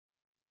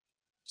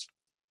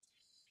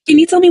Can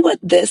you tell me what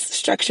this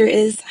structure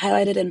is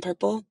highlighted in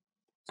purple?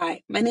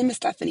 Hi, my name is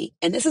Stephanie,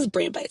 and this is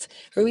Brain Bites,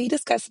 where we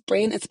discuss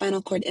brain and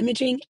spinal cord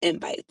imaging in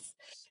bites.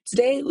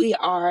 Today, we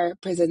are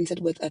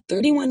presented with a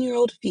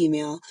 31-year-old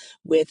female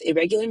with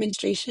irregular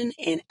menstruation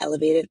and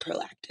elevated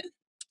prolactin.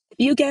 If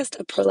you guessed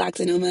a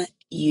prolactinoma,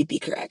 you'd be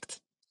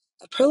correct.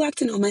 A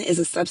prolactinoma is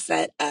a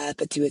subset of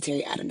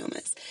pituitary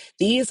adenomas.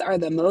 These are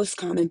the most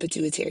common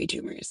pituitary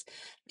tumors.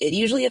 It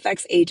usually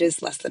affects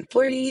ages less than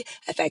 40,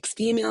 affects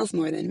females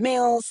more than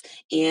males,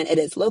 and it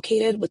is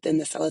located within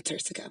the sella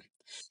turcica.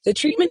 The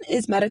treatment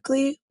is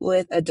medically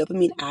with a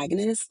dopamine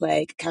agonist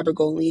like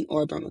cabergoline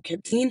or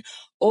bromocriptine,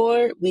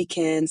 or we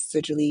can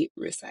surgically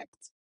resect.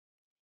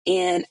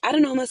 And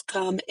adenomas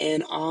come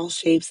in all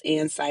shapes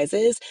and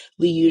sizes.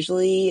 We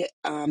usually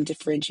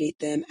differentiate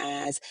them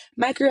as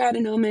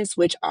microadenomas,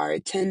 which are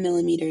 10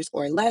 millimeters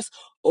or less,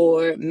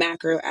 or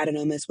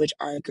macroadenomas, which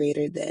are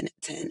greater than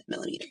 10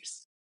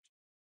 millimeters.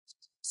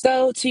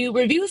 So, to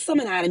review some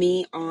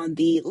anatomy, on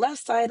the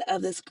left side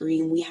of the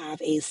screen, we have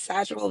a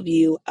sagittal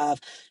view of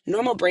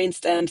normal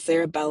brainstem,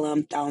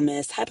 cerebellum,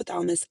 thalamus,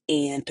 hypothalamus,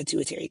 and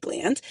pituitary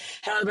gland.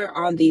 However,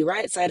 on the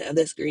right side of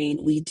the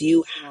screen, we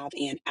do have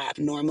an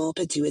abnormal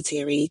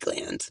pituitary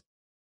gland.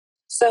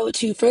 So,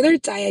 to further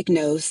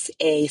diagnose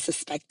a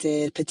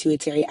suspected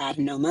pituitary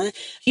adenoma,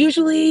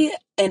 usually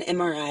an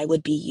MRI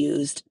would be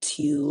used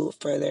to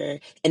further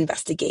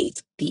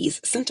investigate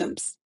these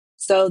symptoms.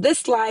 So, this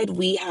slide,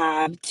 we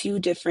have two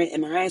different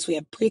MRIs. We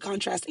have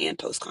pre-contrast and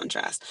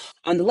post-contrast.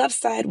 On the left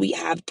side, we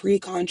have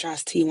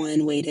pre-contrast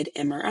T1 weighted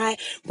MRI,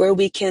 where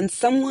we can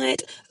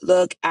somewhat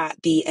look at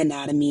the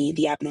anatomy,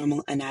 the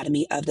abnormal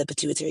anatomy of the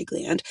pituitary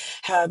gland.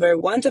 However,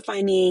 one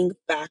defining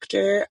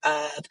factor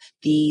of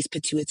these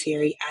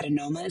pituitary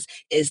adenomas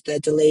is the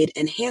delayed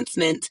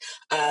enhancement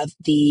of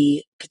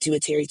the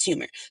pituitary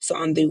tumor. So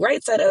on the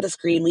right side of the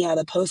screen, we have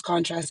a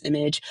post-contrast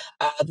image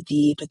of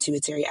the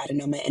pituitary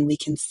adenoma, and we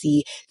can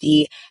see the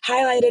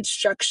highlighted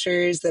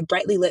structures, the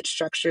brightly lit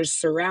structures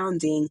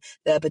surrounding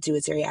the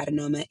pituitary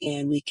adenoma,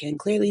 and we can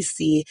clearly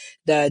see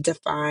the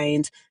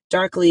defined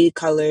darkly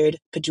colored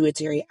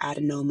pituitary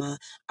adenoma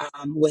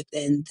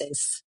within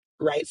this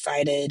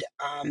right-sided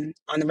on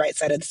the right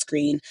side of the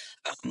screen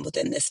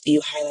within this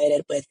view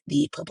highlighted with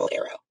the purple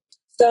arrow.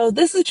 So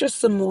this is just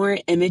some more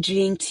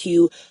imaging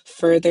to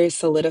further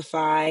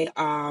solidify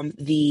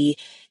the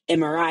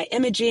MRI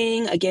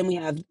imaging. Again, we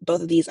have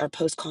both of these are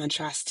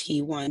post-contrast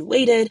T1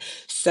 weighted.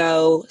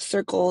 So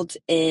circled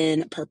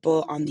in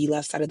purple on the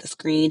left side of the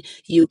screen,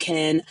 you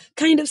can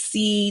kind of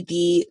see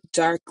the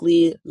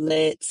darkly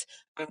lit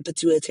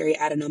pituitary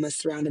adenoma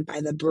surrounded by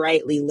the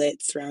brightly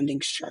lit surrounding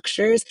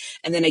structures.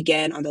 And then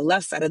again, on the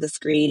left side of the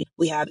screen,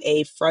 we have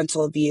a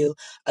frontal view,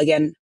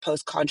 again,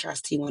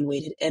 post-contrast T1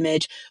 weighted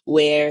image,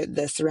 where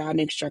the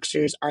surrounding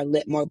structures are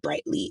lit more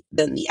brightly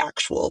than the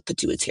actual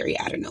pituitary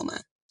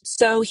adenoma.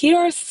 So here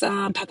are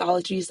some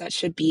pathologies that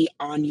should be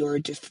on your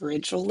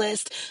differential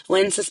list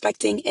when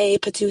suspecting a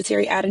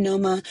pituitary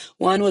adenoma.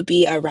 One would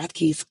be a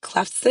Rathke's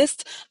cleft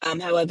cyst.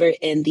 However,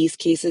 in these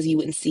cases, you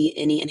wouldn't see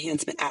any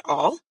enhancement at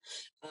all.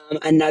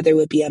 Another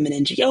would be a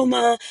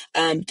meningioma.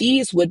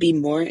 These would be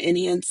more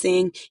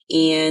enhancing,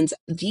 and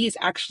these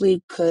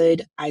actually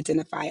could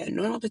identify a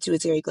normal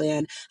pituitary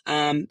gland.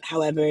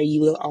 However, you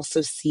will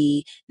also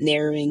see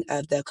narrowing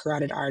of the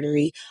carotid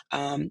artery.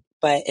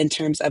 But in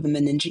terms of a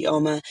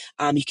meningioma,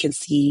 you can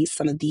see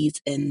some of these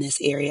in this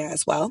area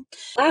as well.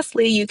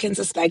 Lastly, you can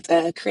suspect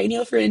a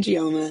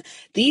craniopharyngioma.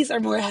 These are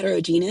more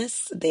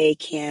heterogeneous. They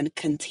can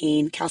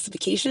contain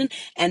calcification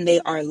and they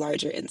are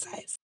larger in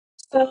size.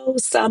 So,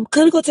 some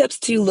clinical tips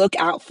to look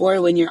out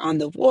for when you're on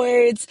the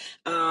wards.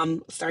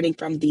 Starting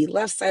from the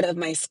left side of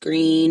my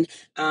screen,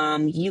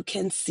 you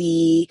can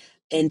see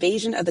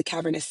invasion of the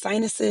cavernous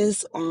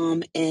sinuses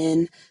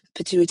in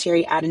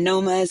pituitary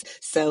adenomas.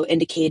 So,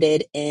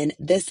 indicated in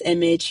this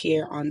image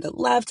here on the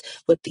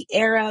left with the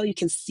arrow, you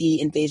can see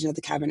invasion of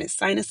the cavernous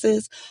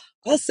sinuses.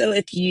 Also,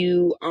 if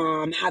you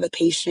have a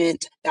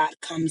patient that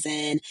comes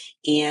in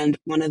and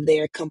one of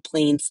their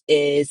complaints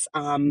is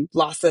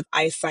loss of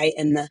eyesight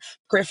in the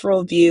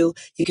peripheral view,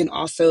 you can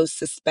also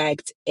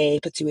suspect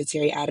a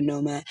pituitary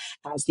adenoma,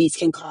 as these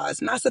can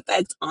cause mass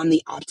effects on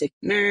the optic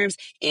nerves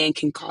and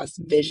can cause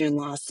vision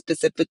loss,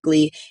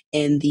 specifically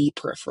in the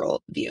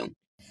peripheral view.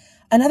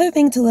 Another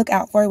thing to look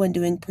out for when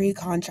doing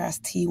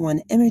pre-contrast T1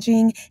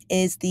 imaging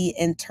is the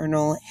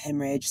internal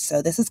hemorrhage.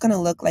 So this is going to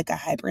look like a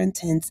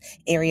hyperintense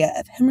area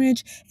of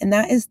hemorrhage, and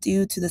that is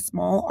due to the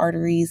small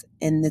arteries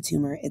in the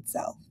tumor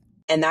itself.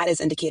 And that is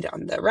indicated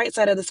on the right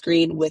side of the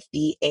screen with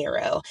the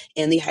arrow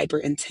in the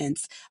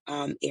hyperintense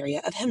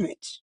area of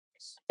hemorrhage.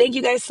 Thank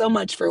you guys so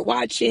much for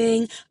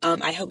watching.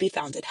 I hope you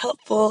found it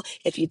helpful.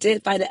 If you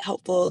did find it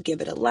helpful,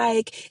 give it a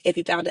like. If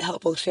you found it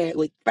helpful, share it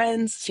with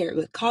friends, share it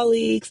with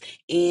colleagues.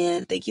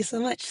 And thank you so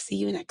much. See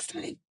you next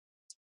time.